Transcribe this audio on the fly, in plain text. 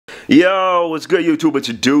Yo, what's good YouTube? It's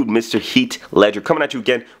your dude, Mr. Heath Ledger, coming at you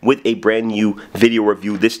again with a brand new video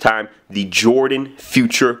review. This time, the Jordan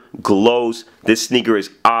Future Glows. This sneaker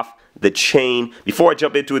is off the chain. Before I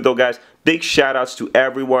jump into it though, guys, big shout outs to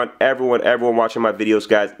everyone watching my videos,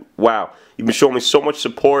 guys. Wow, you've been showing me so much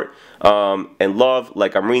support and love.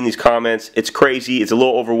 Like, I'm reading these comments. It's crazy. It's a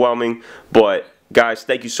little overwhelming, but guys,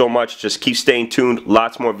 thank you so much. Just keep staying tuned.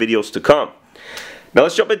 Lots more videos to come. Now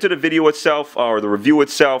let's jump into the video itself, or the review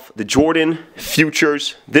itself. The Jordan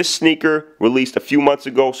Futures. This sneaker released a few months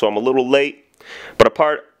ago, so I'm a little late. But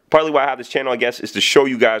partly why I have this channel, I guess, is to show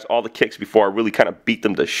you guys all the kicks before I really kind of beat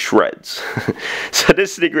them to shreds. So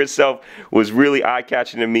this sneaker itself was really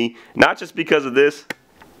eye-catching to me. Not just because of this.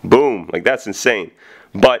 Boom. Like, that's insane.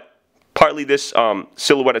 But partly this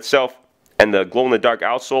silhouette itself and the glow-in-the-dark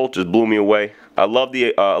outsole just blew me away. I love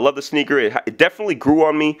the sneaker. It definitely grew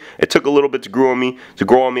on me. It took a little bit to grow on me.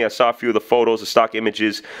 I saw a few of the photos, the stock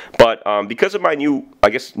images, but because of my new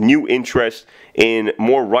interest in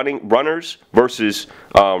more runners versus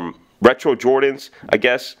retro Jordans, I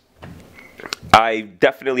guess I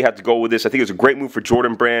definitely had to go with this. I think it was a great move for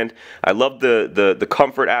Jordan brand. I love the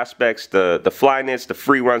comfort aspects, the flyness, the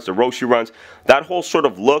free runs, the Roshe runs, that whole sort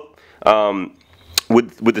of look.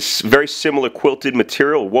 With this very similar quilted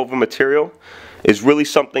material, woven material, is really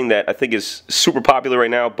something that I think is super popular right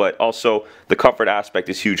now, but also the comfort aspect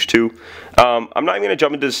is huge too. I'm not even going to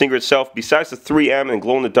jump into the sneaker itself. Besides the 3M and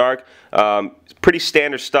glow-in-the-dark, it's pretty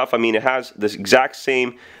standard stuff. I mean, it has the exact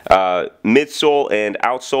same midsole and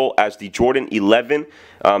outsole as the Jordan 11.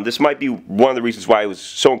 This might be one of the reasons why it was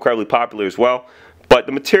so incredibly popular as well. But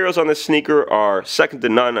the materials on this sneaker are second to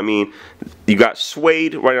none. I mean, you got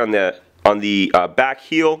suede right on the back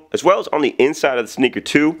heel, as well as on the inside of the sneaker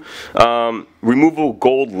too. Removable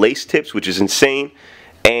gold lace tips, which is insane.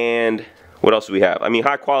 And what else do we have? I mean,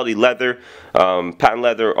 high quality leather, patent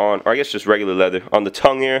leather on, or I guess just regular leather on the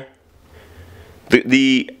tongue here.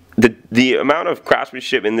 The amount of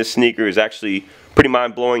craftsmanship in this sneaker is actually pretty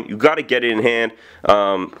mind-blowing. You got to get it in hand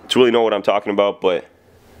to really know what I'm talking about, but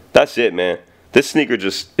that's it, man. This sneaker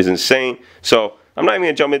just is insane. So I'm not even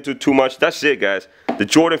going to jump into it too much. That's it, guys. The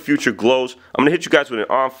Jordan Future Glows. I'm going to hit you guys with an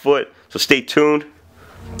on foot, so stay tuned.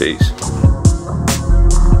 Peace.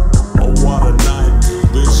 Oh, what a night.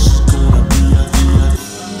 This is gonna be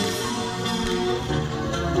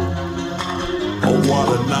Oh, what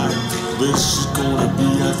a night. This is gonna be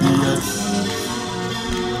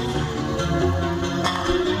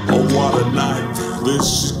Oh, what a night. This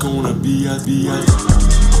is gonna be